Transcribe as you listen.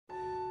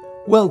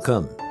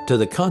Welcome to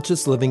the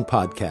Conscious Living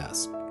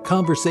Podcast,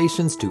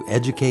 conversations to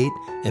educate,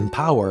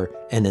 empower,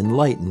 and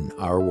enlighten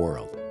our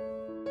world.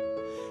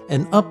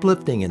 An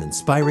uplifting and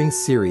inspiring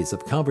series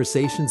of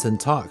conversations and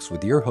talks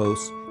with your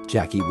host,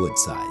 Jackie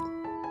Woodside.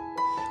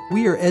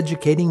 We are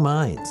educating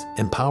minds,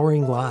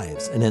 empowering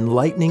lives, and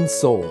enlightening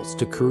souls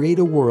to create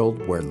a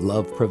world where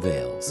love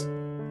prevails.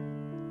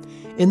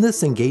 In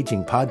this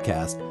engaging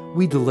podcast,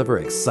 we deliver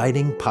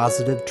exciting,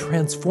 positive,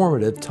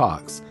 transformative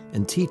talks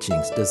and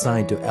teachings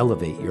designed to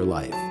elevate your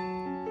life.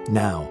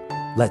 Now,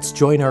 let's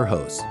join our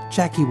host,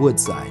 Jackie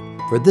Woodside,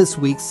 for this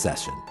week's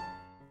session.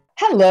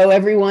 Hello,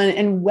 everyone,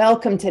 and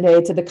welcome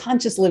today to the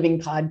Conscious Living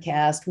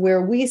Podcast,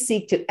 where we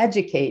seek to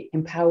educate,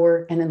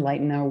 empower, and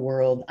enlighten our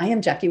world. I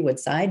am Jackie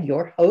Woodside,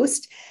 your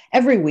host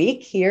every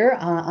week here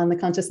on the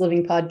Conscious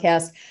Living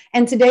Podcast.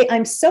 And today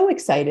I'm so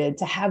excited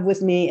to have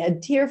with me a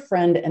dear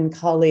friend and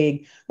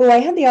colleague who I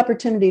had the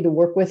opportunity to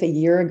work with a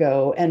year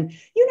ago. And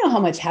you know how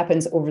much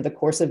happens over the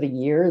course of a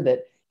year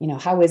that,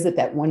 how is it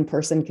that one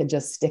person could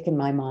just stick in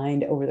my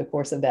mind over the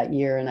course of that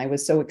year? And I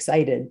was so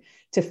excited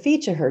to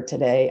feature her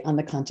today on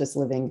the Conscious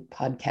Living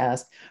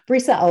Podcast.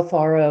 Brisa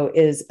Alfaro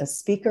is a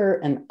speaker,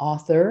 an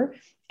author,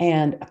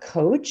 and a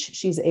coach.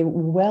 She's a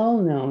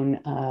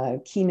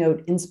well-known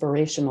keynote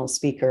inspirational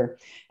speaker.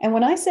 And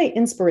when I say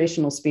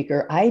inspirational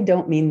speaker, I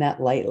don't mean that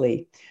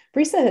lightly.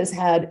 Brisa has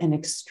had an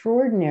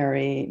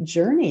extraordinary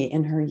journey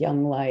in her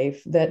young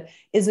life that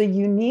is a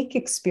unique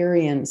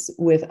experience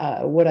with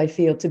what I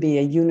feel to be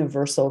a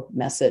universal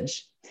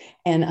message.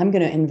 And I'm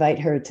going to invite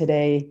her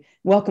today,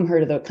 welcome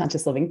her to the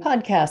Conscious Living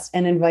Podcast,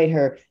 and invite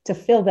her to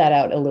fill that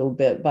out a little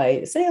bit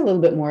by saying a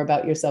little bit more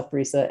about yourself,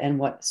 Brisa, and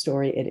what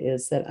story it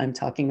is that I'm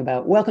talking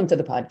about. Welcome to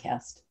the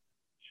podcast.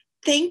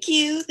 Thank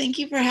you. Thank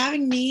you for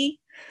having me.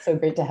 So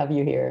great to have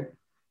you here.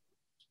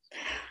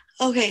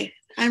 Okay,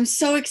 I'm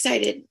so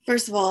excited.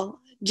 First of all,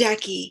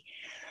 Jackie,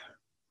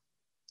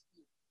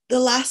 the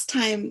last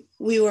time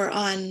we were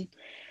on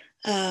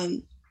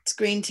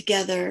screen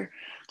together,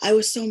 I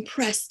was so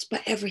impressed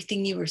by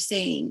everything you were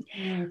saying.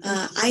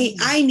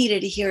 I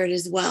needed to hear it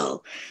as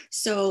well.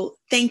 So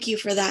thank you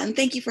for that. And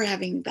thank you for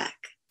having me back.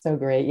 So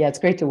great. Yeah, it's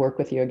great to work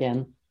with you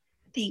again.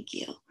 Thank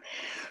you.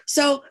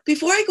 So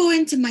before I go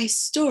into my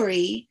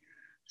story,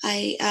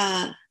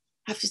 I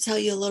have to tell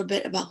you a little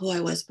bit about who I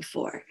was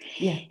before.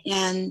 Yeah.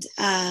 And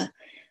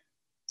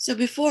so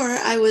before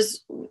I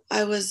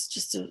was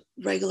just a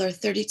regular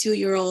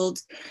 32-year-old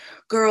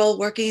girl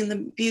working in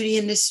the beauty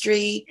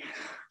industry.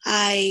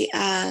 I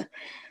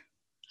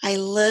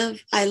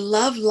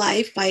love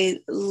life. I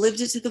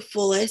lived it to the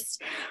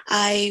fullest.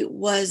 I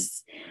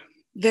was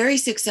very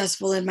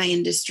successful in my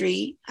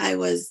industry. I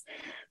was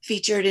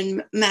featured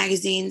in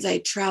magazines. I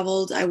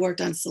traveled. I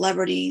worked on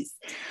celebrities.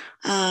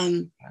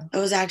 I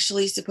was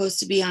actually supposed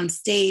to be on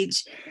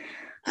stage.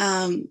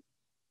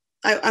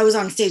 I was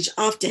on stage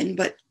often,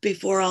 but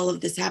before all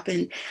of this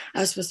happened, I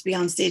was supposed to be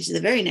on stage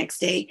the very next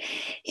day.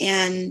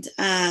 And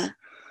I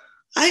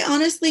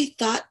honestly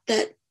thought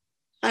that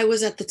I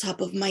was at the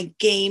top of my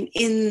game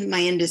in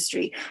my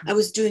industry. I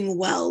was doing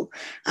well,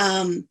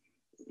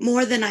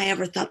 more than I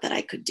ever thought that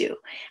I could do.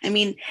 I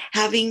mean,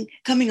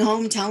 coming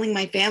home, telling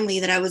my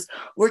family that I was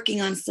working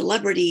on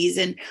celebrities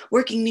and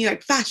working New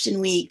York Fashion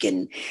Week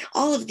and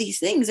all of these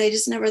things, I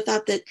just never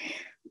thought that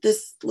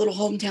this little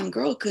hometown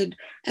girl could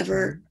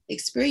ever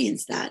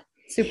experience that.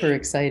 Super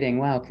exciting.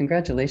 Wow.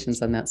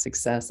 Congratulations on that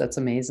success. That's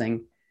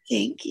amazing.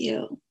 Thank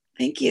you.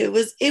 Thank you.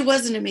 It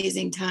was an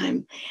amazing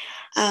time.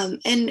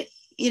 And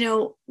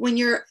when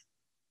you're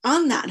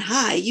on that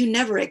high, you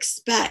never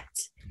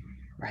expect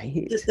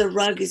that the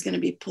rug is going to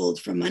be pulled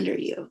from under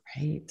you.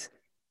 Right.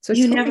 So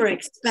you never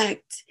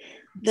expect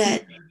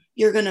that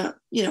you're going to,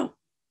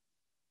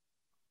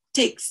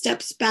 take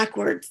steps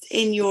backwards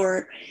in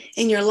your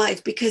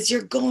life because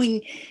you're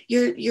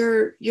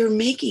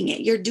making it,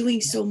 you're doing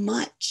so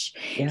much.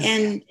 Yeah.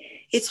 And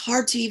it's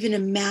hard to even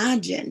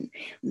imagine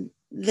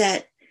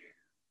that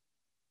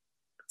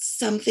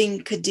something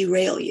could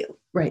derail you.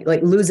 Right.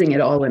 Like losing it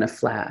all in a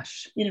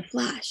flash. Yeah.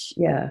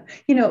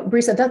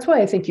 Brisa, that's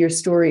why I think your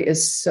story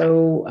is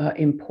so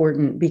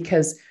important,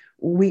 because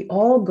we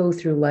all go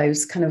through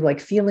lives kind of like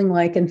feeling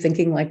like and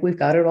thinking like we've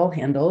got it all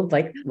handled.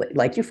 Like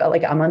you felt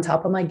like I'm on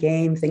top of my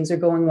game. Things are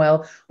going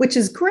well, which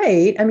is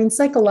great. I mean,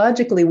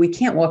 psychologically, we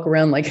can't walk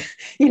around like,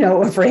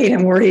 afraid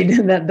and worried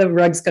that the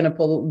rug's going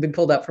to be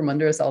pulled out from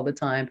under us all the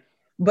time.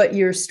 But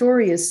your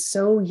story is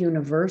so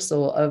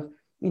universal of,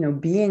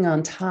 being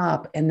on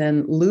top and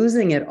then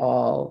losing it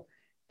all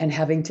and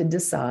having to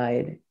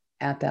decide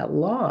at that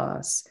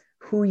loss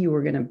who you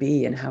were going to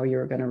be and how you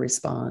were going to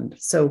respond.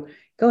 So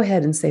go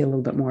ahead and say a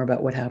little bit more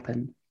about what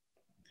happened.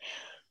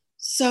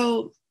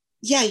 So,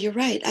 yeah, you're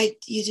right.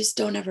 You just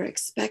don't ever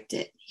expect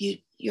it.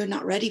 You're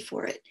not ready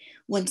for it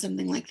when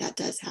something like that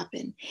does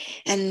happen.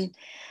 And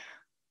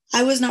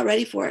I was not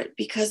ready for it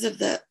because of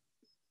the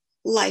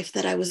life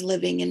that I was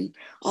living and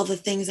all the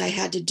things I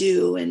had to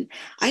do. And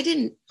I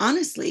didn't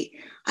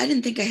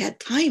think I had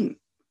time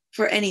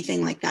for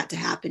anything like that to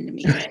happen to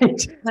me.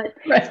 Right. But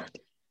right.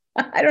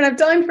 I don't have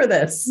time for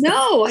this.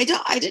 No, I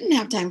didn't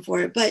have time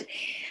for it. But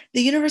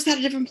the universe had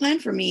a different plan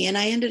for me. And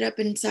I ended up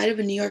inside of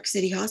a New York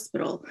City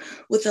hospital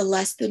with a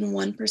less than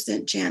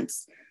 1%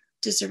 chance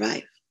to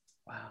survive.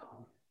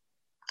 Wow.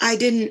 I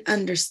didn't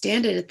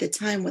understand it at the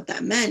time what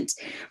that meant,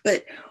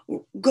 but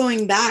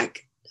going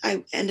back,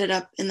 I ended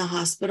up in the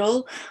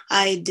hospital.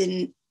 I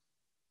didn't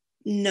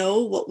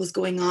know what was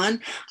going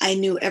on. I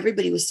knew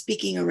everybody was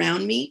speaking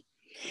around me.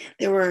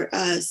 They were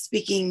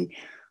speaking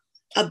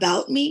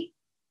about me.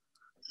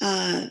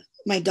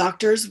 My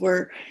doctors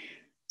were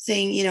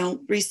saying, you know,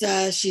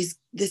 Brisa,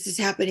 this is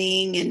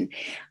happening.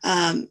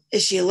 And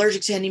is she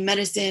allergic to any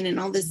medicine and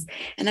all this?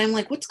 And I'm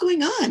like, what's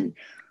going on?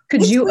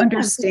 Could What's you going on?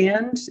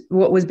 understand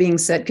what was being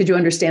said? Could you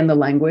understand the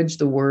language,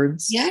 the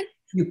words? Yeah.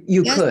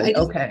 You Yes, could.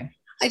 Okay.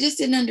 I just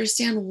didn't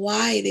understand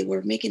why they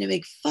were making a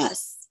big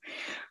fuss.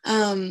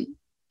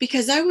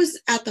 Because I was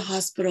at the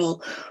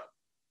hospital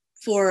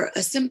for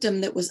a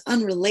symptom that was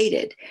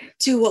unrelated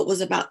to what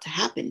was about to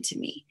happen to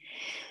me.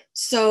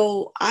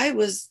 So I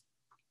was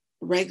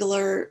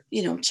regular,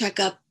 you know,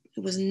 checkup.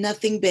 It was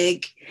nothing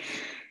big.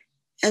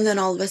 And then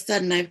all of a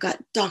sudden I've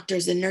got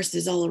doctors and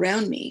nurses all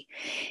around me,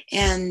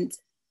 and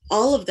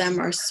all of them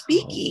are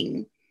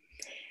speaking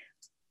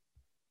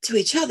to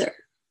each other,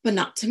 but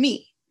not to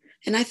me.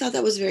 And I thought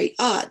that was very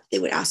odd. They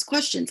would ask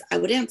questions, I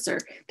would answer,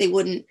 they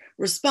wouldn't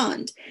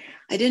respond.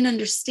 I didn't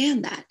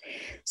understand that.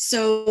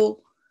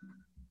 So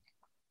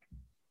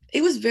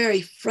it was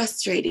very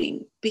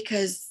frustrating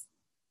because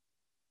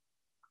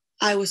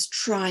I was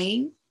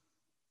trying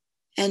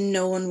and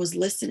no one was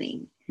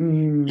listening.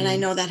 And I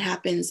know that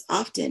happens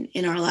often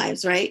in our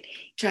lives, right?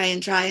 Try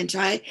and try and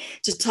try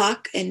to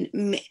talk and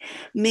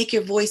make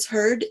your voice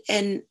heard,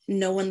 and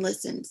no one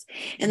listens.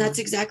 And that's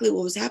exactly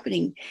what was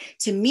happening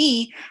to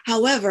me.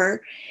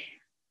 However,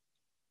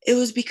 it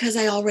was because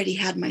I already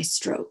had my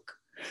stroke.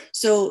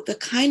 So the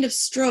kind of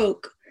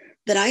stroke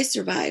that I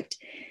survived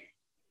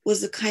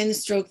was the kind of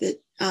stroke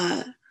that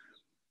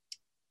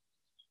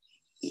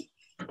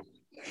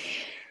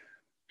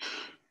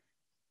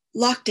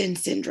locked-in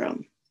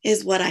syndrome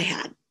is what I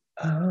had.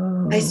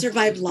 Oh. I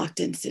survived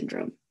locked-in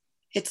syndrome.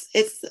 It's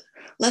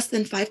less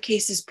than 5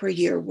 cases per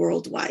year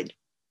worldwide.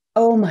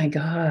 Oh my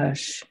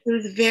gosh. It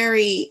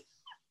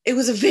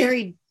was a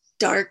very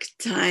dark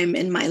time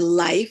in my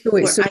life.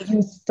 Wait, so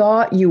you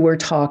thought you were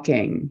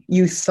talking,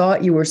 you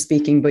thought you were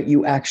speaking, but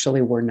you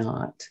actually were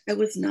not. I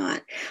was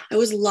not. I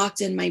was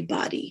locked in my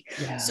body.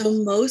 Yeah.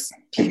 So most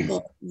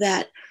people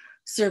that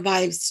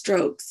survive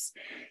strokes,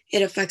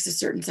 it affects a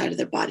certain side of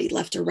their body,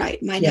 left or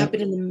right. Mine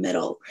happened in the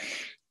middle,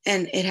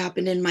 and it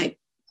happened in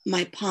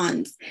my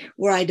pons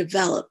where I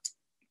developed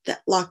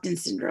that locked-in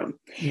syndrome.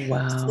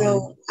 Wow.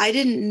 So I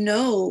didn't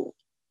know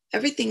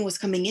everything was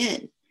coming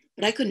in,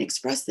 but I couldn't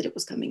express that it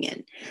was coming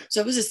in.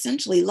 So I was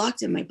essentially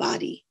locked in my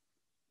body.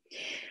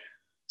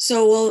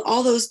 So while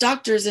all those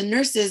doctors and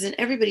nurses and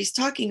everybody's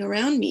talking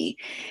around me,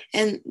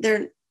 and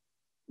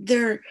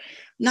they're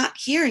not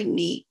hearing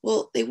me.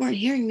 Well, they weren't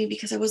hearing me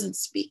because I wasn't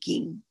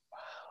speaking.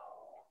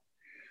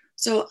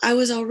 So I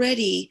was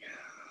already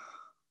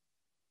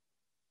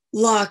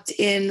locked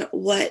in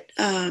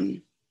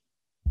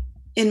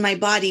in my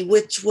body,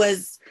 which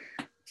was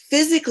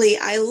physically,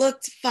 I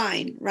looked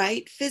fine,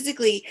 right?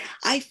 Physically,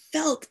 I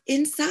felt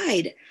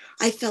inside,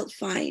 I felt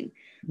fine.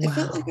 Wow. I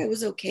felt like I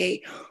was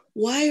okay.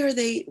 Why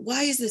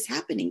is this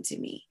happening to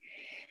me?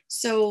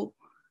 So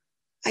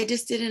I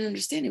just didn't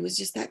understand. It was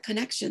just that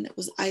connection that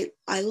was,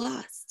 I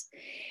lost.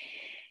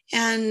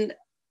 And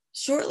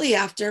shortly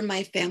after,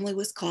 my family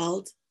was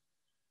called.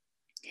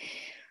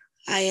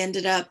 I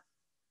ended up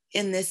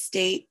in this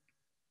state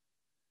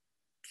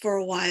for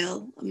a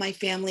while. My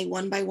family,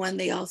 one by one,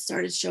 they all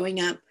started showing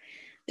up.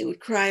 They would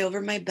cry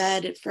over my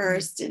bed at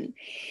first, and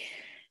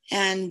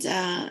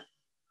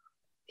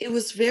it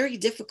was very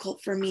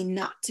difficult for me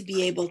not to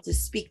be able to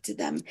speak to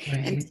them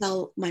and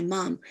tell my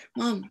mom,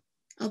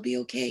 I'll be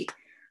okay.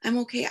 I'm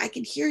okay. I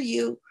can hear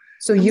you.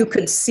 So you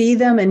could see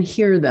them and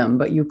hear them,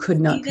 but you could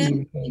not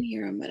communicate. I can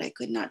hear them, but I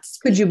could not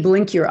speak. Could you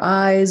blink your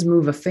eyes,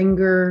 move a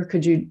finger?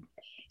 Could you?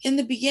 In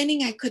the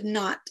beginning, I could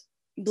not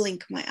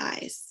blink my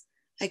eyes.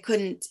 I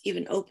couldn't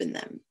even open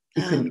them.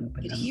 You couldn't open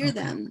I could them. hear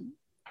them.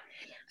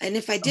 And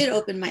if I did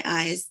open my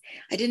eyes,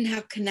 I didn't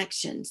have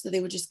connection. So they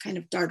would just kind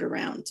of dart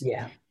around.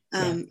 Yeah.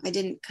 I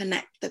didn't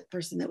connect the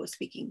person that was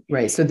speaking.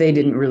 Right. So they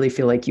didn't really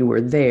feel like you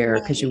were there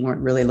because you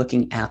weren't really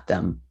looking at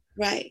them.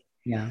 Right.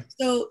 Yeah.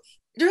 So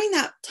during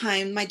that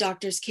time, my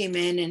doctors came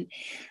in and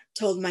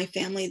told my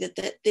family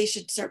that they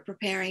should start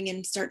preparing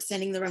and start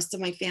sending the rest of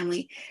my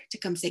family to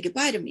come say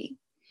goodbye to me.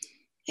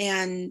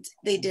 And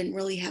they didn't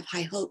really have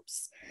high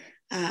hopes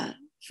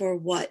for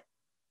what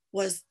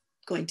was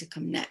going to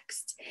come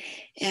next.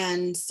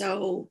 And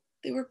so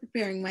they were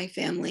preparing my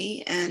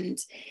family, and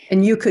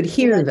you could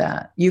hear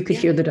that. You could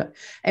hear the.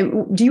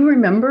 And do you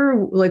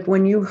remember, like,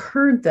 when you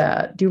heard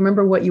that, do you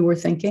remember what you were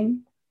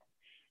thinking?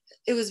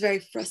 It was very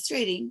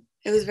frustrating.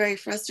 It was very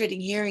frustrating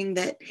hearing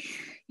that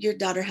your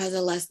daughter has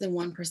a less than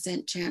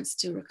 1% chance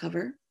to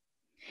recover.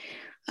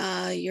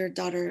 Your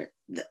daughter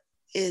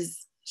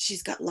is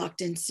she's got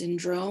locked-in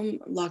syndrome.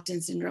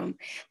 Locked-in syndrome,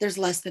 there's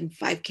less than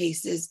 5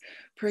 cases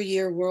per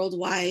year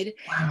worldwide.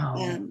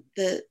 Wow.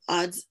 The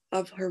odds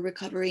of her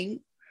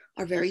recovering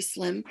are very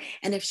slim.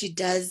 And if she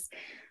does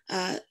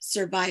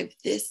survive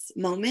this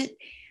moment,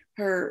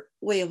 her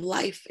way of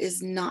life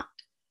is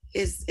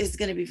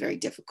going to be very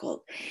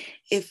difficult,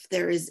 if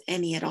there is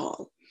any at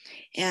all.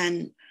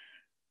 And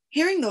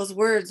hearing those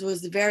words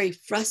was very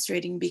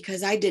frustrating,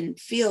 because I didn't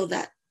feel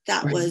that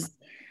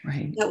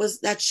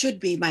that should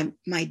be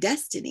my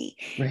destiny.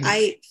 Right.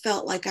 I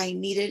felt like I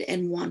needed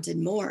and wanted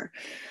more.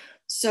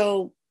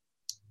 So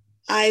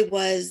I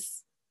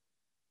was,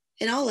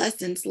 in all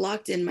essence,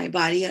 locked in my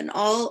body, and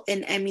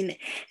I mean,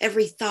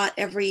 every thought,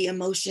 every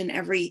emotion,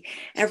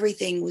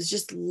 everything was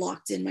just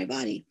locked in my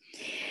body.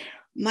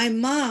 My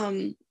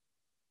mom,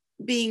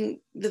 being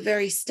the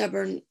very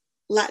stubborn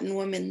Latin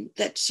woman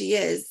that she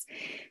is,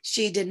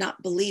 she did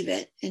not believe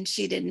it. And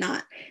she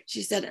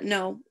said,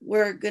 no,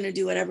 we're going to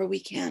do whatever we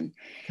can.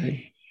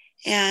 Okay.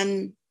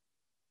 And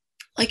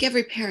like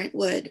every parent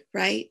would,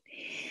 right?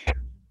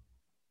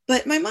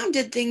 But my mom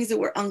did things that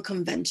were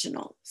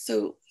unconventional.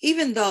 So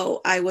even though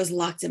I was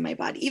locked in my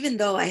body, even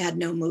though I had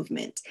no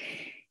movement,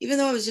 even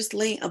though I was just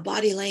laying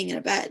in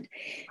a bed,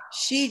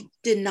 she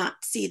did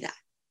not see that.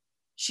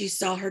 She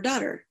saw her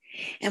daughter.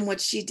 And what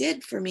she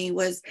did for me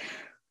was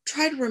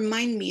try to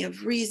remind me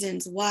of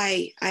reasons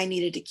why I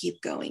needed to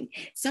keep going.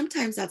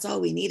 Sometimes that's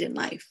all we need in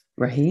life.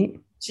 Right.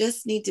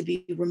 Just need to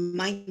be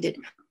reminded,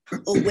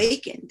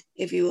 awakened,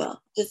 if you will,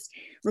 just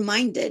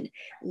reminded,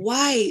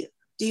 why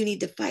do you need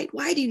to fight?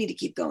 Why do you need to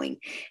keep going?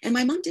 And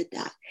my mom did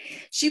that.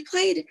 She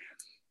played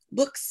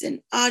books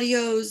and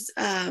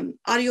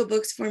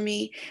audiobooks for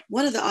me.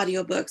 One of the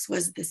audiobooks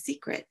was The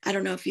Secret. I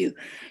don't know if you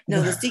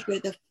know The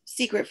Secret. The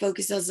Secret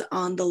focuses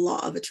on the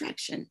law of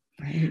attraction.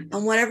 Right.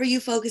 And whatever you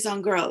focus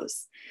on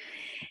grows.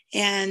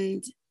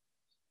 And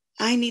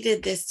I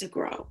needed this to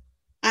grow.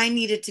 I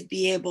needed to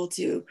be able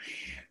to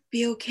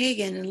be okay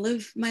again and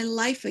live my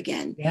life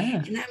again.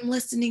 Yeah. And I'm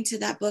listening to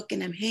that book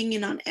and I'm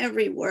hanging on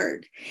every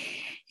word.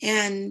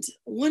 And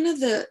one of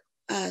the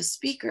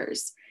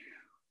speakers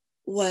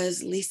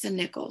was Lisa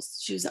Nichols.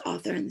 She was the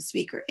author and the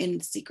speaker in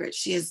The Secret.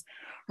 She has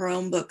her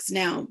own books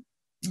now.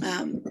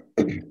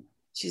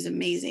 She's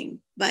amazing.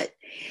 But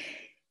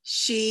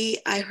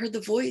I heard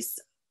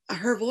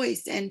her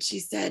voice, and she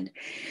said,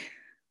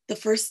 the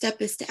first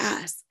step is to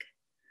ask.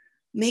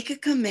 Make a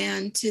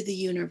command to the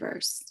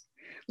universe.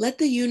 Let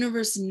the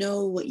universe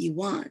know what you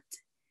want,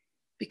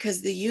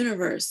 because the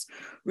universe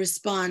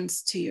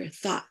responds to your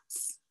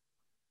thoughts.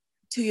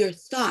 To your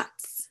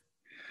thoughts.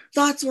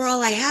 Thoughts were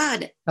all I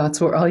had. Thoughts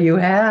were all you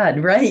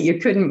had, right? You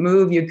couldn't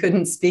move, you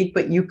couldn't speak,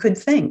 but you could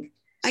think.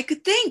 I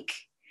could think.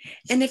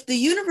 And if the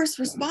universe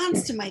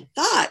responds to my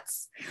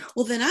thoughts,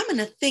 well, then I'm going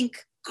to think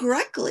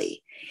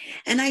correctly.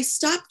 And I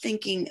stopped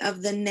thinking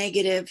of the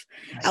negative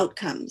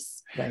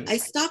outcomes. Right. I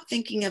stopped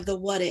thinking of the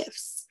what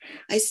ifs.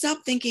 I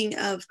stopped thinking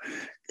of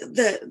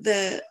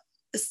the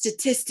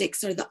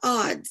statistics or the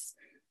odds.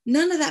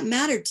 None of that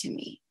mattered to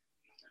me.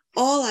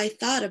 All I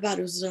thought about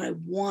was what I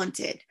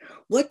wanted.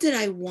 What did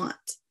I want?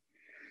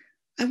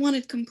 I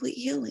wanted complete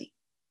healing.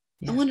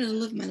 Yeah. I wanted to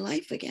live my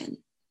life again.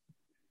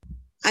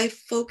 I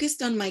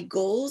focused on my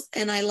goals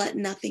and I let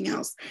nothing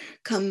else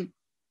come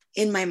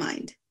in my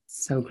mind.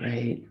 So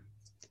great.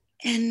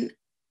 And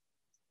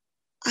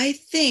I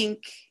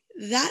think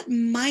that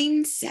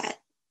mindset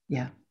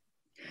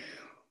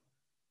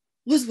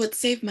was what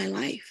saved my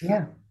life.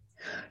 Yeah.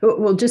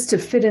 Well, just to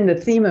fit in the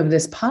theme of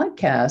this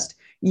podcast,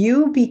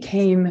 you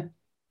became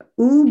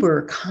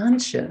uber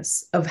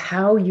conscious of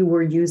how you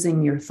were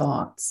using your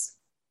thoughts,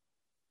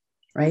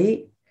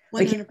 right?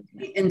 100%.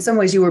 Like in some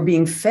ways you were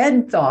being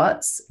fed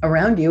thoughts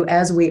around you,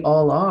 as we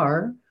all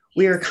are.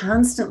 We are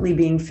constantly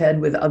being fed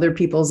with other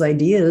people's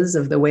ideas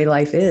of the way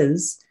life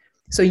is.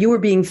 So you were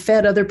being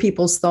fed other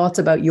people's thoughts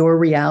about your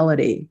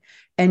reality,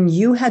 and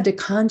you had to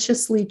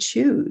consciously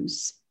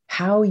choose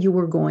how you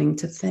were going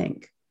to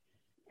think.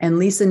 And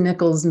Lisa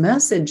Nichols'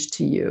 message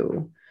to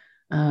you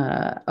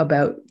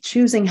about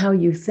choosing how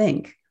you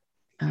think,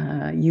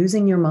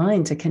 using your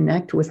mind to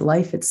connect with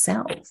life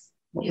itself,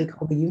 what we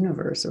call the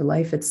universe or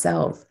life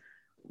itself.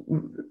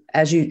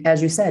 As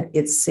you said,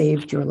 it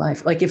saved your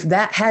life. Like if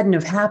that hadn't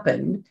have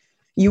happened,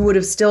 you would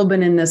have still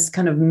been in this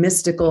kind of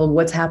mystical,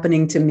 what's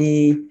happening to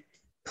me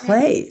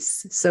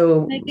place.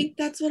 So I think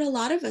that's what a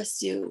lot of us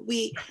do.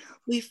 We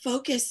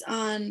focus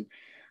on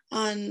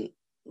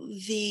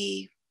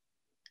the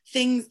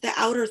things, the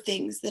outer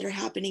things that are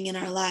happening in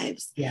our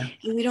lives. Yeah.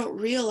 And we don't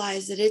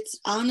realize that it's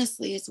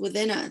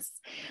within us.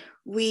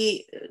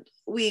 We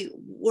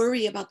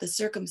worry about the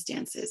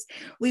circumstances.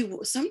 We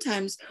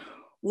sometimes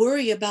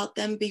worry about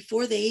them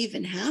before they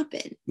even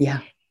happen. Yeah.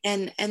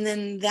 And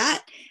then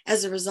that,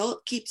 as a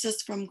result, keeps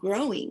us from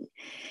growing.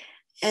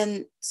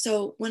 And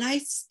so when I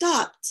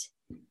stopped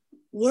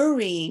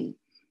worrying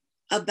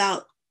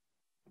about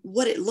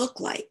what it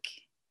looked like,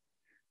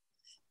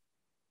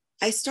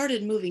 I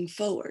started moving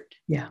forward.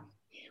 Yeah.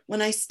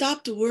 When I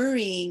stopped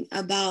worrying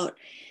about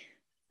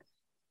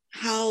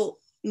how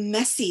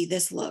messy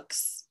this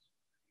looks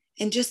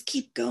and just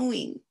keep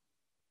going,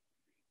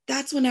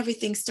 that's when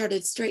everything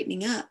started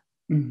straightening up.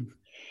 Mm.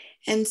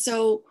 And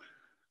so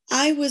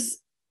I was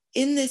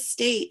in this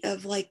state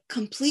of like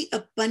complete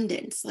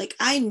abundance. Like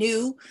I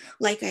knew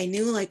I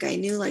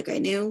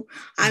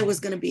was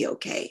going to be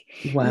okay.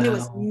 Wow. And there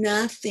was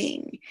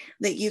nothing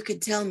that you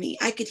could tell me.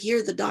 I could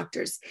hear the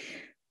doctors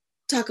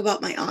talk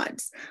about my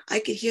odds. I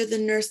could hear the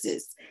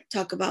nurses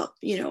talk about,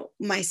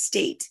 my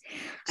state.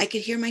 I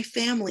could hear my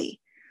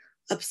family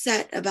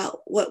upset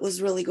about what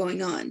was really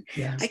going on.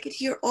 Yeah. I could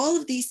hear all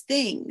of these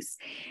things.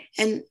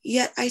 And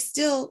yet I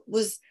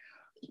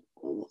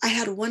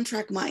had a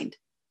one-track mind.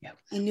 Yeah.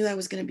 I knew I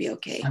was going to be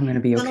okay. I'm going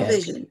to be okay. Tunnel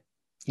vision.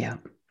 Yeah.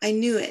 I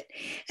knew it.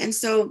 And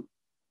so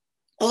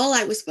all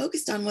I was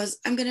focused on was,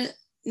 I'm going to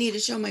need to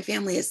show my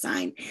family a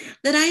sign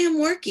that I am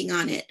working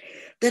on it,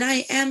 that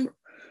I am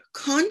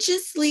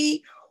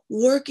consciously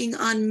working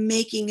on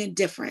making a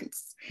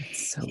difference.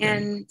 So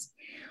and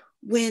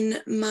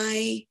when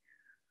I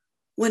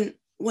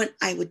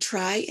would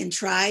try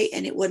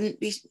and it wouldn't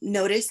be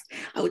noticed,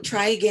 I would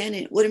try again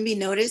and it wouldn't be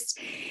noticed.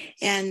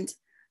 And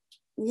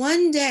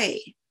one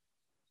day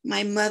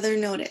my mother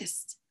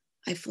noticed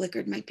I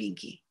flickered my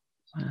pinky.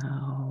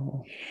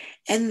 Wow.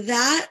 And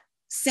that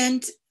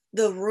sent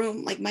the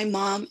room, like my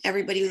mom,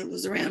 everybody that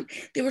was around,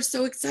 they were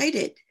so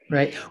excited.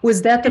 Right.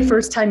 Was that the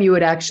first time you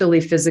had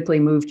actually physically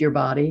moved your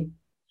body?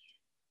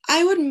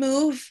 I would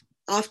move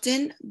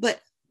often, but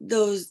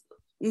those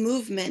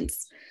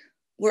movements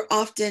were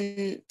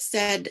often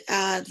said,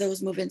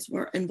 those movements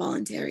were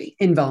involuntary.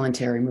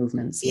 Involuntary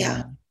movements.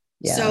 Yeah.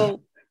 Yeah.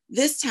 So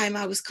this time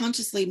I was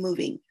consciously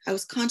moving. I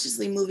was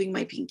consciously moving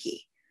my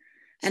pinky.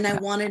 And I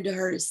wanted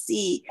her to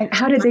see. And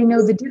how did they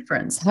know the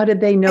difference? How did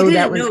they know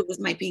that know it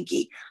was my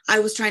pinky? I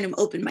was trying to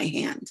open my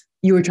hand.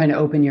 You were trying to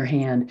open your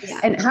hand.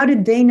 Yeah. And how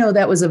did they know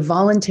that was a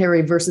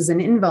voluntary versus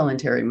an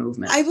involuntary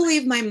movement? I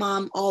believe my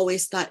mom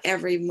always thought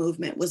every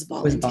movement was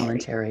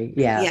voluntary.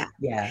 Yeah.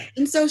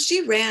 And so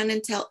she ran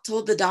and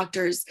told the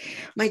doctors,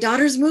 my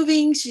daughter's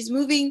moving, she's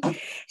moving.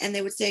 And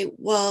they would say,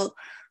 well,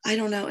 I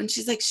don't know. And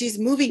she's like, she's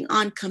moving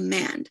on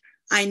command.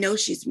 I know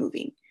she's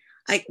moving.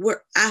 Like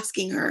we're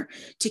asking her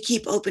to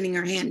keep opening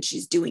her hand.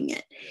 She's doing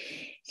it.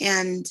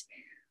 And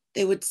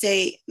they would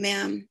say,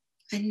 ma'am,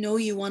 I know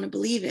you want to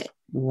believe it.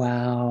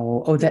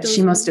 Wow. Oh, that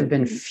she must have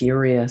been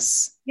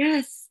furious.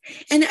 Yes.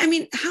 And I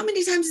mean, how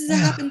many times has that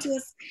happened to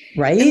us?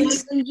 Right.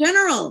 In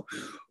general,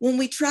 when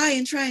we try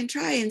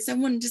and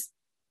someone just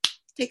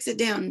takes it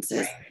down and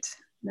says,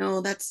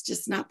 no, that's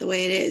just not the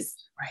way it is.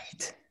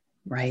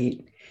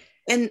 Right.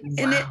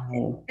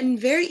 And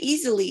very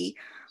easily,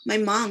 my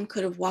mom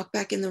could have walked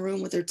back in the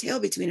room with her tail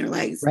between her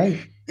legs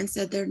and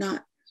said, they're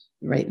not.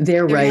 Right.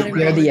 They're right.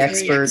 They're the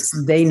experts.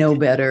 They know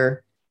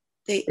better.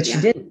 But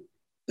she didn't.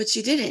 But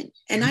she didn't.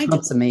 And I did.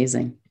 That's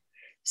amazing.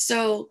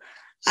 So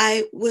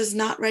I was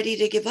not ready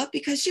to give up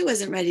because she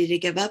wasn't ready to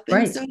give up.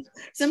 And so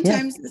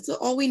sometimes that's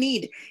all we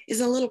need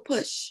is a little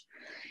push.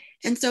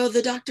 And so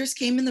the doctors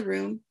came in the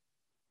room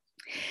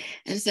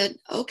and said,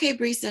 okay,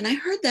 Brisa. And I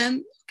heard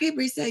them. Okay,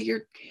 Brisa,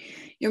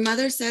 your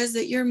mother says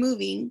that you're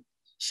moving.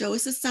 Show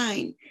us a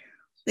sign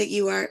that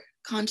you are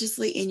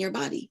consciously in your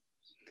body.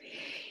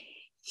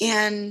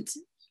 And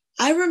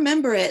I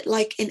remember it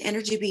like an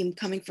energy beam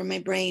coming from my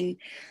brain,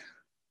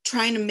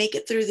 trying to make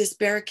it through this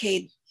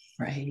barricade.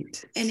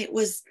 Right. And it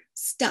was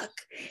stuck.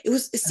 It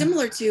was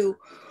similar to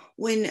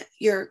when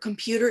your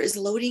computer is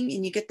loading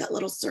and you get that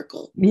little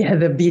circle. Yeah,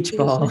 the beach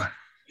ball.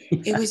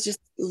 It was just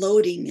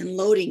loading and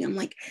loading. I'm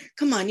like,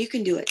 come on, you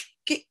can do it.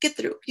 Get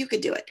through. You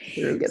could do it.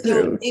 Get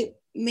through. It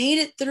made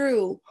it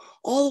through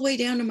all the way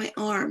down to my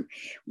arm.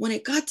 When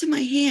it got to my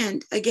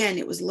hand, again,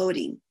 it was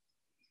loading.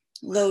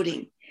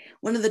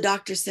 One of the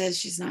doctors says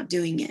she's not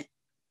doing it.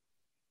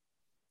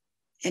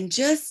 And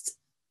just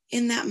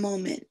in that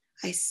moment,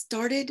 I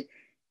started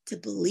to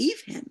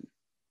believe him.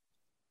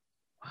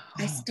 Wow.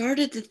 I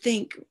started to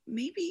think,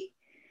 maybe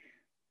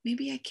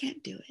I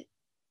can't do it.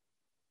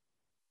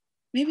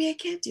 Maybe I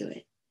can't do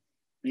it.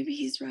 Maybe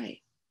he's right.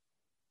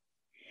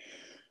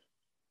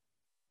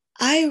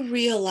 I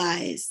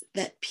realize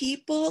that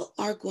people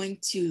are going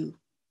to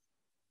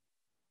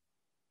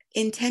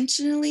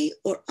intentionally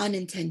or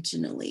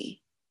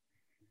unintentionally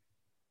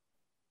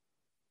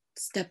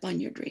step on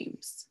your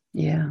dreams.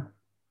 Yeah.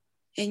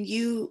 And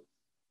you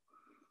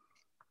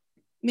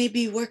may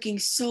be working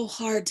so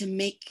hard to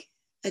make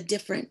a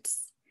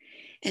difference,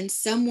 and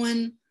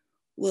someone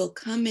will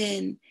come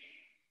in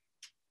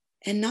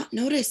and not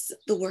notice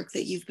the work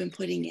that you've been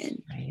putting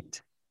in.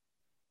 Right.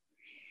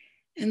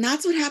 And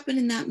that's what happened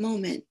in that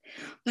moment.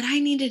 But I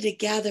needed to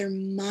gather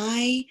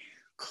my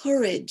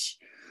courage,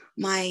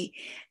 my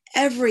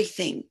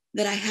everything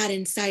that I had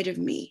inside of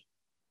me.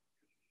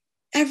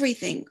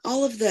 Everything,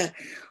 all of the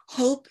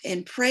hope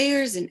and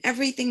prayers and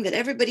everything that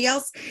everybody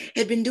else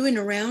had been doing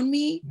around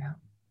me. Yeah.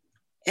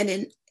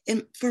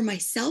 And for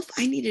myself,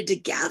 I needed to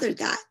gather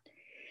that.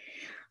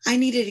 I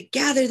needed to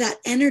gather that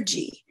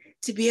energy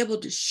to be able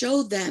to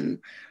show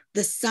them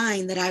the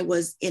sign that I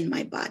was in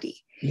my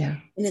body. Yeah.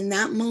 And in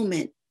that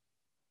moment,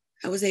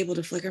 I was able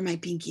to flicker my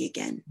pinky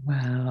again.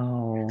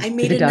 Wow. I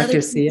made Did the another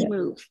doctor see pinky it?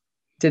 move.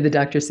 Did the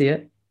doctor see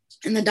it?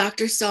 And the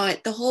doctor saw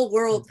it. The whole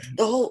world,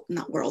 the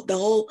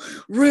whole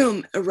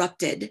room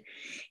erupted.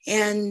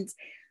 And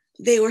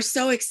they were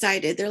so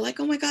excited. They're like,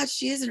 oh my God,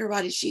 she is in her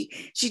body. She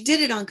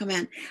did it on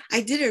command.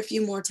 I did it a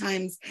few more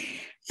times.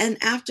 And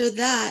after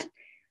that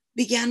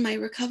began my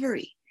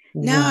recovery.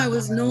 Now I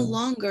was no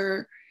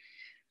longer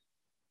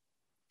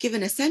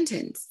given a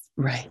sentence.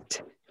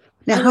 Right.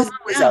 Now, how long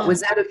was that?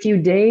 Was that a few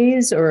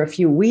days or a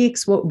few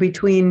weeks? What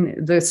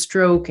between the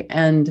stroke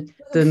and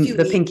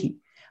the pinky?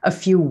 A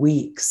few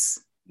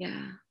weeks.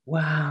 Yeah.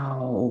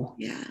 Wow.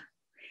 Yeah.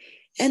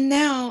 And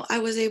now I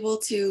was able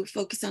to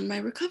focus on my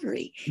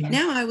recovery. Yeah.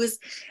 Now I was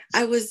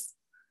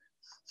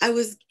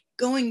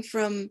going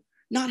from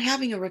not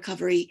having a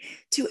recovery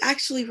to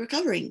actually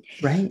recovering.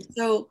 Right.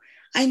 So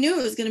I knew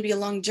it was going to be a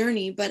long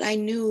journey, but I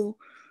knew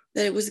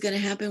that it was going to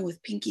happen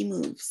with pinky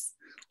moves.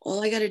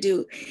 All I got to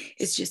do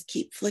is just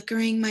keep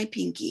flickering my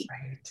pinky.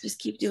 Right. Just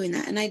keep doing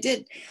that. And I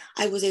did.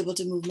 I was able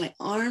to move my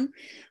arm.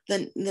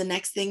 Then the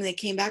next thing that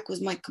came back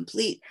was my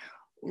complete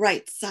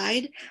right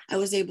side. I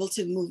was able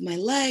to move my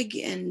leg,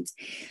 and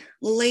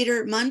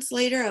months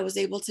later, I was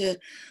able to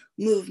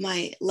move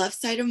my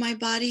left side of my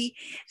body.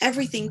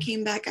 Everything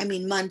came back. I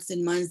mean, months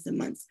and months and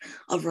months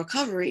of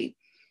recovery.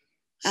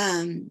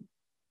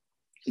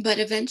 But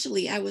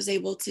eventually I was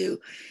able to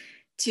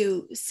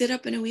sit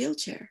up in a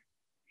wheelchair.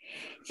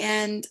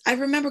 And I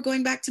remember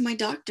going back to my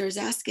doctors,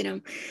 asking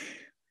them,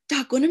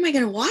 Doc, when am I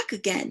going to walk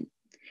again?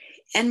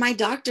 And my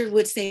doctor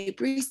would say,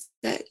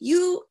 Brisa,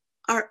 you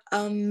are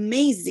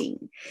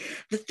amazing.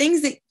 The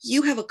things that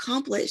you have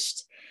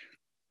accomplished,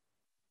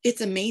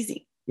 it's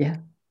amazing. Yeah.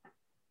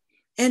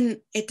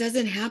 And it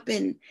doesn't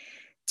happen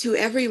to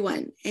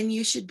everyone. And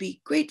you should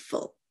be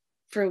grateful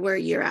for where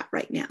you're at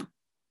right now.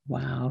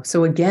 Wow.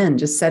 So again,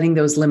 just setting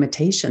those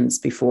limitations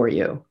before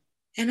you.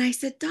 And I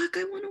said, Doc,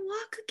 I want to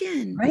walk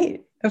again.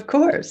 Right. Of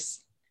course.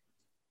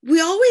 We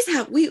always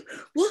have,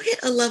 we'll hit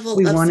a level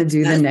we of want to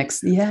success, do the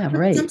next. Yeah.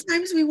 Right.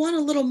 Sometimes we want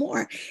a little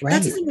more. Right.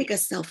 That doesn't make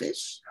us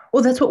selfish.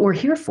 Well, that's what we're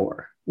here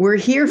for. We're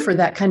here for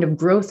that kind of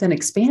growth and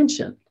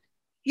expansion.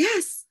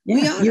 Yes.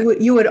 Yeah.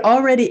 You had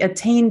already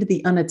attained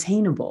the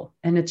unattainable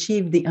and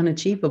achieved the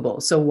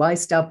unachievable. So why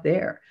stop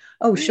there?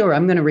 Oh, sure.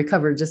 I'm going to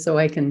recover just so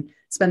I can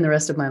spend the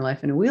rest of my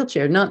life in a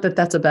wheelchair. Not that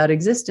that's a bad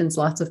existence.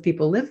 Lots of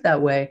people live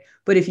that way.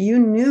 But if you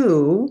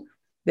knew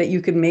that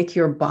you could make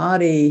your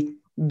body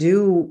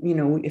do,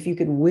 if you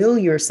could will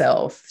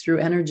yourself through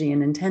energy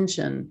and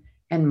intention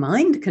and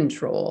mind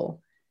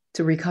control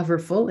to recover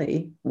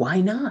fully,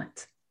 why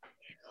not?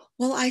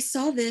 Well, I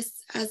saw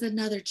this as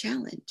another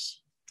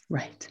challenge.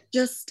 Right.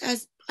 Just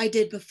as I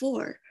did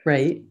before.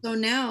 Right. So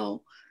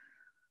now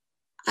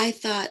I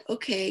thought,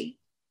 okay,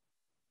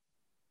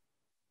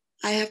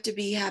 I have to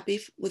be happy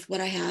with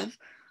what I have.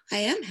 I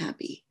am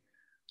happy.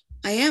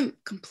 I am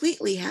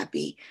completely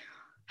happy.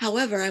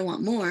 However, I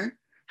want more.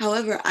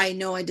 However, I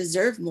know I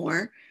deserve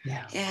more.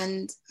 Yeah.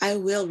 And I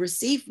will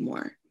receive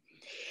more.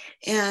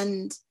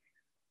 And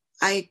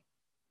I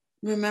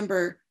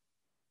remember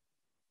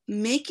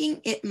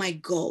making it my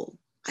goal.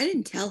 I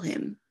didn't tell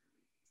him,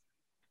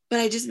 but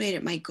I just made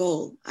it my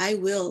goal. I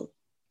will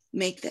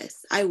make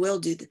this. I will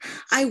do this.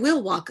 I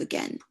will walk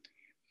again.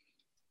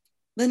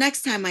 The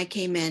next time I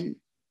came in,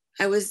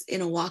 I was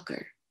in a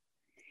walker.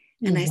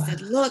 And I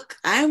said, look,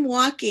 I'm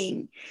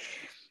walking.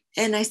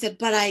 And I said,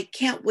 but I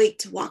can't wait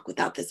to walk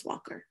without this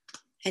walker.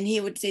 And he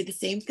would say the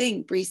same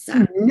thing,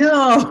 Brisa.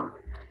 No,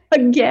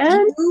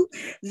 again?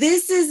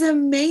 This is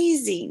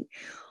amazing.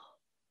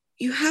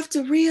 You have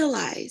to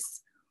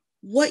realize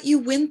what you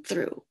went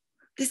through.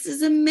 This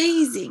is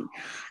amazing.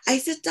 I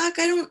said, Doc,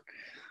 I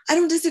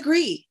don't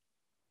disagree.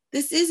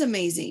 This is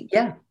amazing.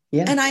 Yeah.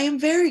 Yeah. And I am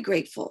very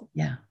grateful.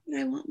 Yeah. But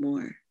I want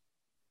more.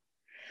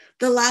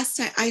 The last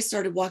time I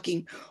started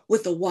walking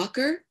with a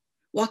walker,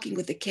 walking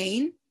with a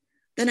cane,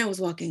 then I was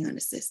walking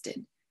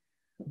unassisted.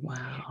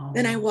 Wow.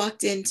 Then I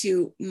walked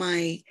into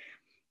my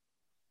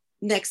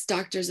next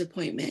doctor's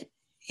appointment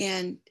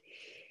and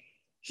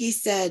he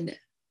said,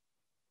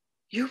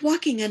 you're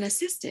walking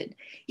unassisted.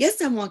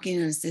 Yes, I'm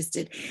walking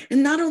unassisted.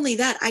 And not only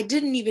that, I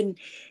didn't even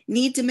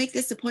need to make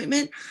this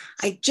appointment.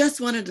 I just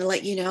wanted to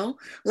let you know,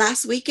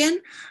 last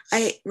weekend,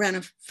 I ran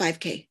a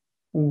 5K.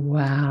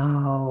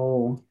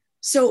 Wow.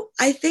 So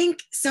I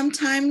think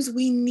sometimes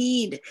we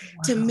need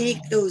to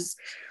make those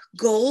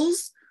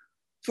goals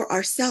for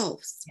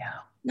ourselves. Yeah.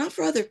 Not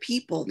for other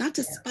people, not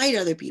to spite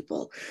other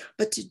people,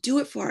 but to do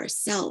it for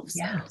ourselves.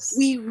 Yes.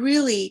 We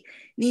really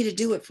need to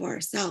do it for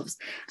ourselves.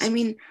 I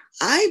mean,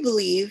 I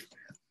believe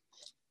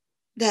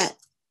that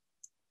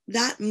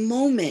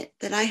moment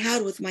that I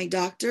had with my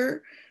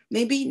doctor,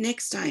 maybe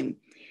next time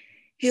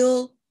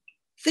he'll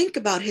think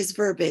about his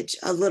verbiage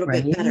a little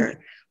bit better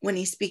when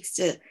he speaks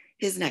to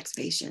his next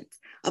patient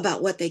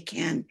about what they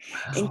can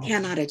and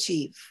cannot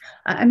achieve.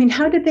 I mean,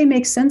 how did they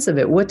make sense of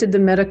it? What did the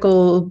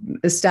medical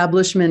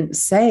establishment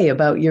say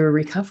about your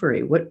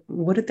recovery?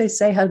 What did they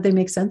say? How did they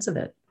make sense of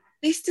it?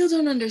 They still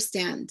don't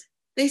understand.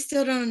 they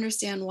still don't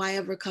understand why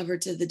I've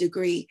recovered to the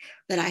degree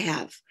that I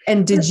have.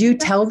 And did you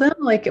tell them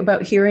like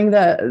about hearing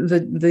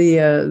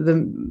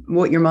the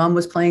what your mom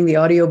was playing, the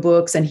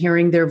audiobooks, and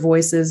hearing their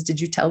voices? Did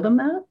you tell them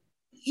that?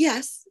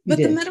 Yes, You but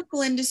the did.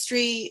 medical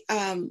industry,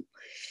 they're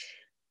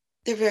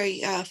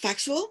very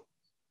factual,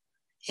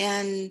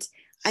 and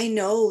I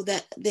know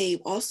that they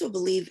also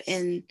believe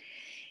in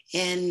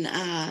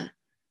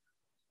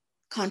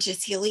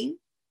conscious healing,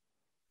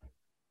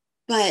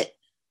 but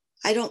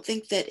I don't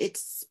think that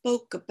it's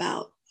spoke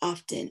about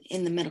often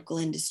in the medical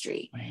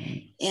industry.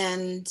 Right.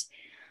 And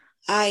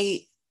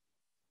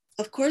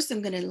of course,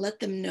 I'm going to let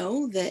them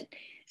know that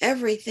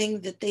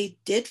everything that they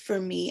did for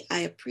me, I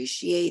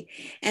appreciate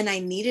and I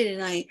need it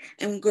and I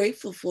am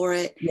grateful for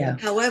it. Yeah.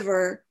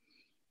 However,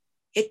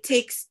 it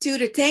takes two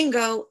to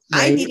tango.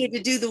 Right. I needed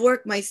to do the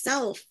work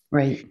myself.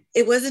 Right.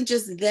 It wasn't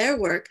just their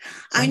work.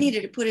 Right. I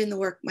needed to put in the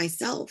work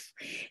myself.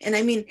 And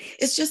I mean,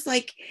 it's just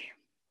like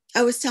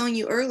I was telling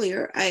you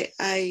earlier,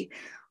 I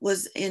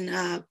was in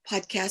a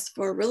podcast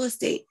for real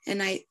estate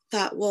and I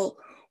thought, well,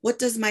 what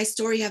does my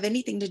story have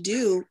anything to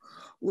do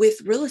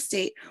with real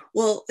estate?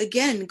 Well,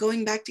 again,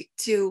 going back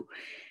to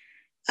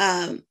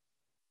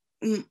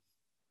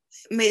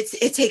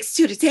it takes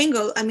two to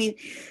tango. I mean,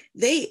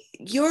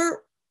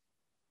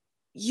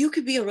 you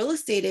could be a real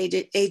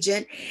estate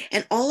agent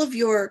and all of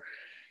your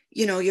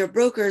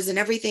brokers and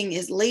everything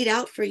is laid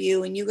out for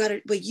you and you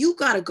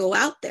gotta go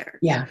out there.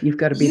 Yeah. You've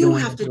got to be the You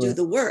one have to do it.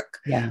 the work.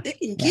 Yeah. They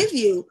can give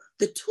you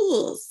the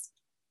tools,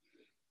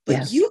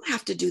 but you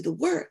have to do the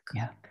work.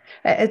 Yeah.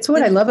 It's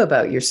what I love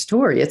about your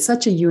story. It's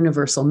such a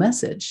universal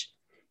message.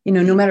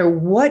 No matter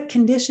what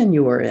condition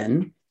you are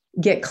in,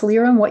 get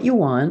clear on what you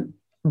want,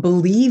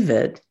 believe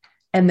it,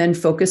 and then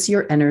focus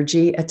your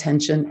energy,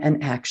 attention,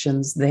 and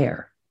actions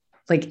there.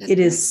 Like it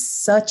is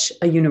such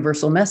a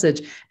universal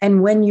message.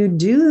 And when you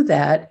do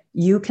that,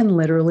 you can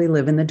literally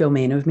live in the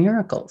domain of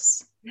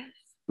miracles. Yes.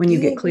 When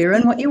you get clear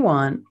on what you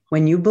want,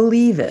 when you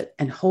believe it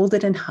and hold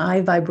it in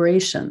high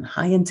vibration,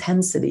 high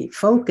intensity,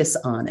 focus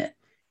on it,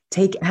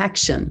 take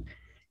action,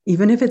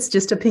 even if it's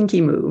just a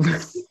pinky move.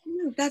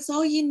 That's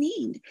all you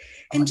need.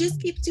 And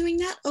just keep doing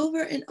that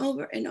over and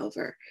over and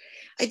over.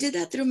 I did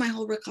that through my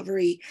whole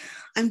recovery.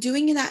 I'm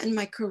doing that in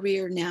my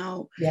career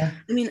now. Yeah.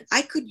 I mean,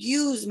 I could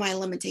use my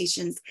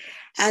limitations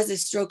as a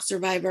stroke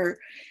survivor,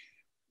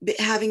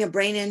 having a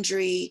brain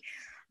injury,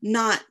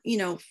 not,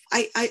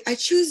 I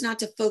choose not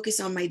to focus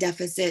on my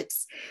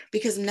deficits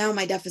because now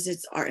my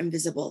deficits are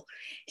invisible.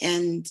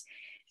 And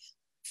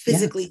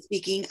physically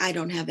speaking, I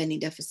don't have any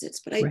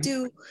deficits, but I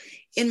do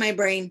in my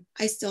brain.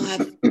 I still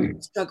have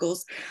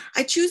struggles.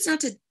 I choose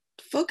not to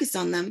focus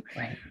on them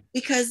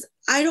because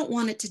I don't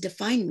want it to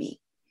define me.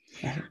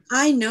 Right.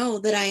 I know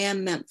that I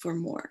am meant for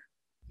more.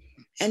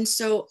 And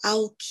so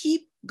I'll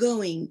keep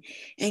going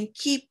and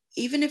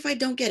even if I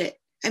don't get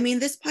it. I mean,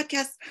 this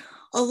podcast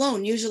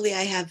alone, usually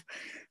I have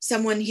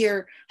someone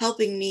here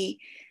helping me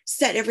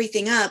set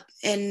everything up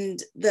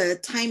and the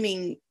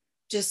timing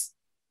just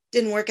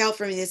didn't work out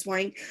for me this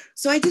morning.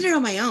 So I did it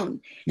on my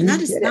own. And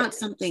that is not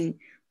something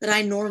that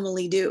I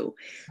normally do.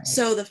 Right.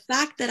 So the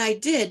fact that I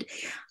did,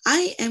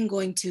 I am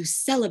going to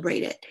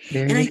celebrate it.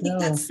 And I think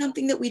that's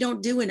something that we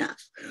don't do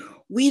enough.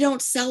 We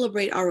don't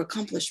celebrate our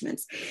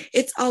accomplishments.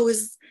 It's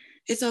always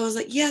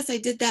like, yes, I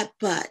did that,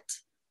 but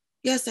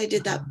yes, I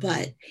did that.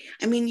 But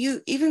I mean,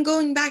 you even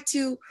going back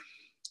to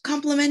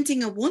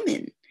complimenting a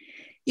woman,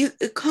 you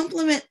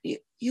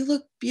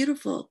look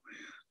beautiful.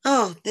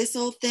 Oh, this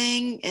whole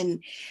thing.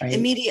 And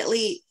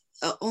immediately,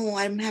 oh,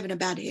 I'm having a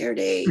bad hair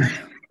day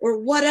or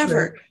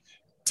whatever.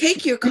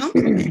 Take your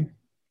compliment.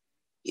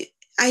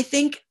 I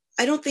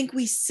don't think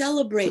we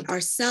celebrate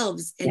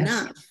ourselves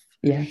enough.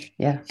 Yeah.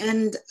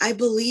 And I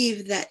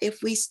believe that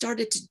if we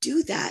started to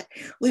do that,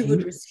 we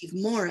would receive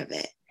more of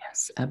it.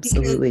 Yes,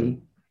 absolutely.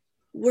 Because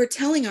we're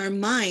telling our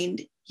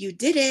mind, you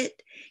did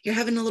it. You're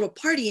having a little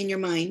party in your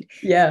mind.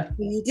 Yeah.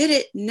 You did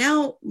it.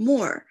 Now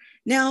more.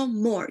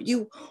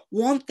 You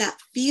want that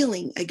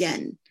feeling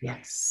again.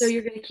 Yes. So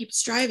you're going to keep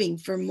striving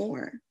for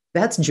more.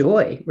 That's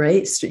joy,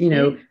 right?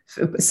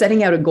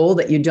 Setting out a goal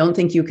that you don't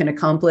think you can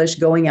accomplish,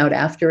 going out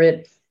after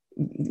it,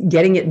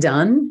 getting it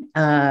done,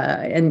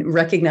 and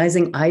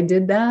recognizing I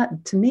did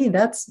that. To me,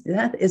 that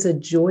is a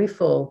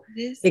joyful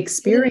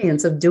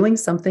experience of doing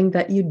something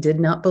that you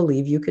did not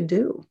believe you could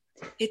do.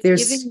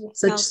 There's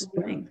such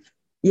strength.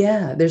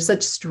 Yeah, there's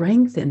such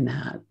strength in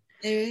that.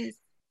 There is.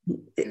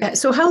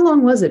 So how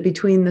long was it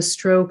between the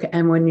stroke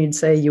and when you'd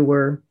say you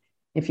were,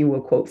 if you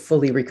will, quote,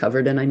 fully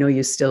recovered? And I know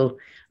you still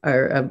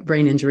are a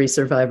brain injury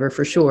survivor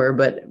for sure,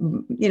 but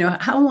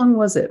how long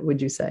was it,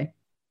 would you say?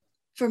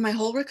 For my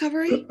whole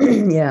recovery?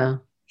 Yeah.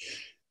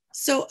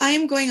 So I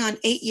am going on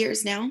 8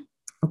 years now.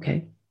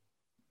 Okay.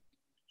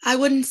 I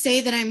wouldn't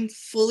say that I'm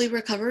fully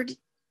recovered.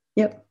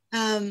 Yep.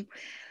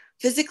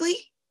 Physically,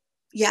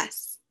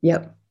 yes.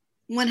 Yep.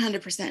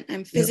 100%.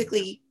 I'm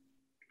physically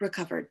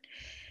recovered.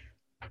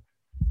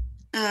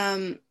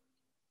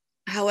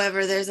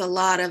 However, there's a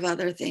lot of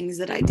other things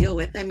that I deal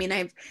with. I mean,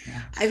 I've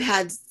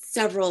had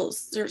several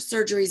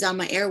surgeries on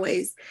my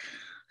airways.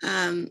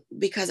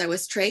 because I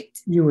was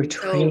trached. You were So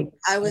trached.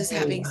 I was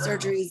having wow.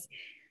 surgeries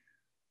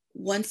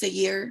once a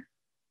year.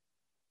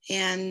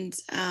 And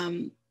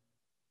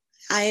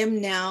I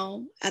am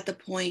now at the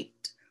point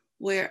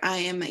where I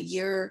am a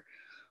year,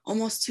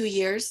 almost 2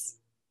 years.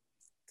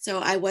 So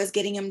I was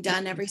getting them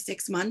done every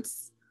 6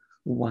 months.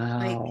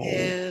 Wow.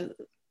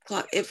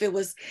 Like if it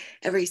was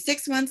every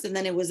 6 months, and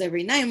then it was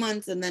every 9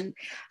 months, and then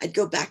I'd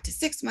go back to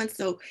 6 months.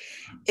 So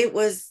it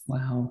was,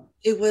 wow.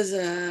 It was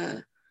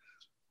a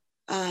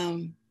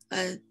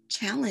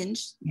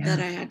challenge that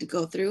I had to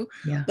go through.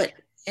 Yeah. But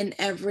in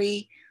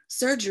every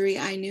surgery,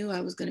 I knew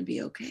I was going to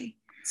be okay.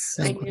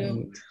 So I great.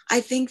 knew. I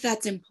think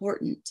that's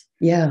important.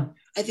 Yeah.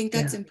 I think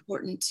that's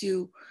important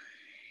to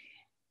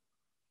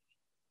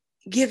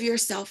give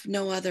yourself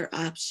no other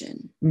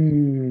option.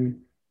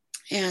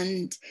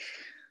 And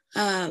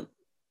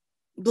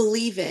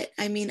believe it.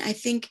 I mean, I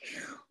think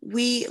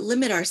we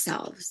limit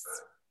ourselves,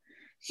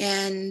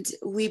 and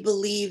we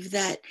believe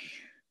that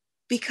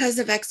because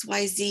of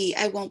XYZ,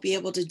 I won't be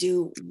able to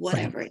do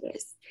whatever it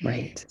is.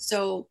 Right.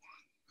 So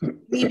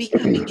me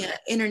becoming an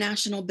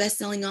international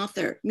best-selling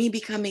author, me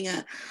becoming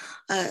a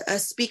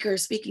speaker,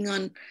 speaking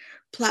on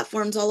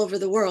platforms all over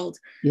the world.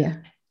 Yeah.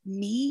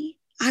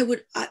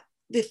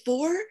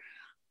 Before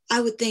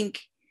I would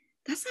think,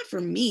 that's not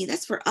for me,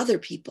 that's for other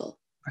people.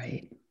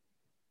 Right.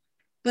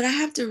 But I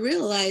have to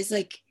realize,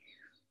 like,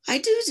 I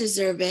do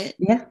deserve it.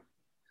 Yeah.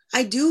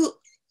 I do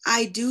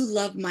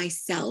love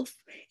myself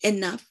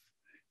enough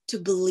to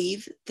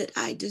believe that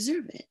I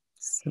deserve it.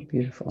 So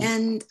beautiful.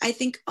 And I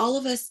think all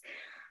of us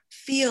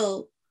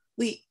feel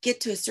we get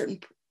to a certain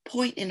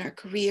point in our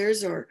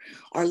careers or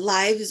our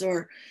lives,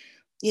 or,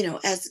 you know,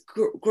 as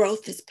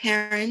growth as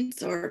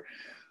parents or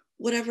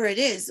whatever it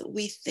is,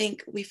 we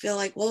feel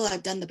like, well,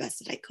 I've done the best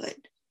that I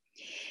could.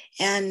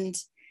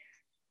 And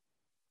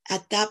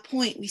at that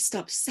point, we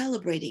stop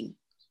celebrating.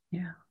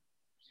 Yeah.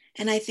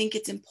 And I think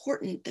it's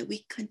important that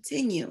we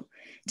continue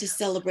to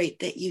celebrate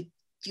that you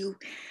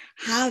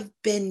have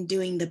been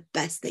doing the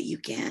best that you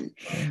can.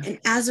 Yeah. And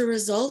as a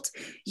result,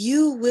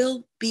 you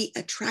will be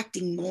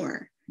attracting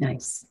more.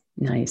 Nice.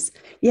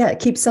 Yeah,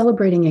 keep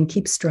celebrating and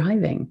keep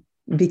striving,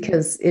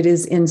 because it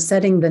is in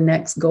setting the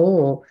next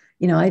goal.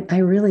 You know, I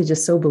really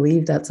just so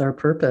believe that's our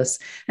purpose.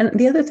 And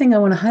the other thing I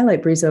want to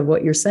highlight, Brisa, of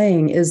what you're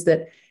saying is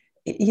that,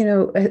 you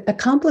know,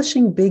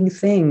 accomplishing big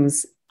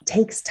things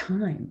takes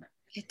time.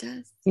 It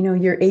does. You know,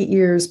 you're 8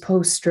 years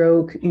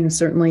post-stroke, you know,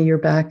 certainly you're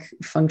back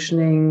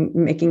functioning,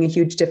 making a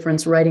huge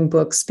difference, writing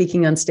books,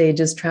 speaking on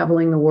stages,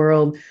 traveling the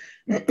world.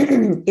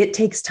 It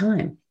takes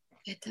time.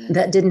 It does.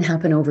 That didn't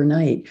happen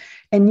overnight.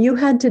 And you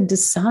had to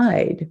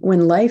decide,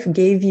 when life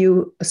gave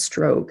you a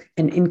stroke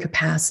and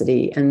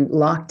incapacity and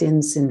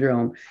locked-in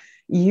syndrome,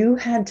 you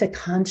had to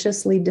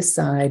consciously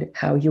decide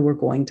how you were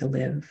going to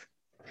live.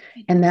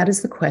 And that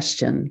is the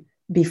question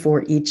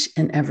before each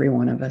and every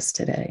one of us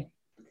today.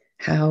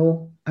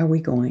 How are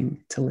we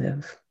going to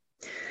live?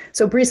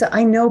 So, Brisa,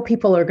 I know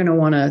people are going to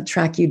want to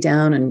track you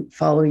down and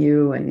follow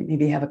you and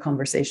maybe have a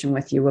conversation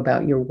with you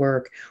about your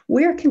work.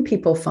 Where can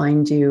people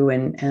find you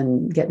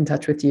and get in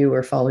touch with you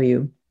or follow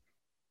you?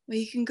 Well,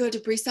 you can go to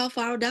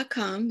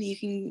brisaalfaro.com. You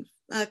can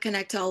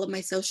connect to all of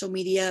my social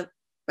media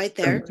right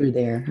there. Through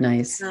there.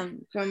 Nice.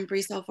 From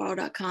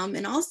brisaalfaro.com.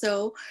 And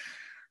also,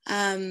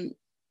 I've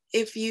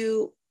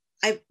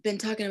been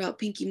talking about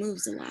pinky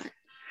moves a lot.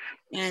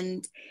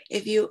 And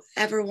if you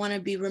ever want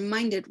to be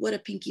reminded what a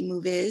pinky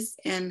move is,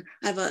 and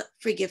I have a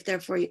free gift there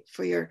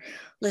for your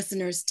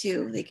listeners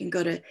too. They can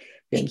go to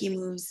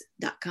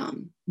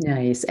pinkymoves.com.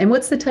 Nice. And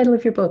what's the title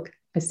of your book?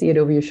 I see it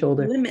over your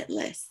shoulder.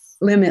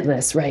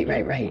 Limitless.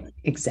 Right.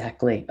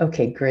 Exactly.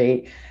 Okay,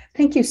 great.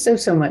 Thank you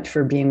so much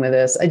for being with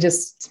us.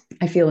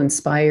 I feel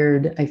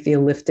inspired. I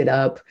feel lifted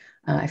up.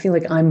 I feel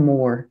like I'm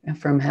more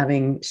from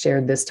having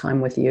shared this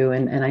time with you.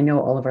 And I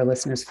know all of our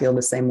listeners feel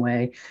the same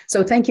way.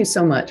 So thank you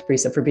so much,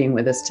 Brisa, for being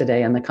with us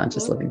today on the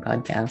Conscious Living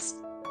Podcast.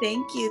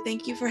 Thank you.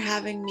 Thank you for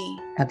having me.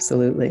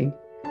 Absolutely.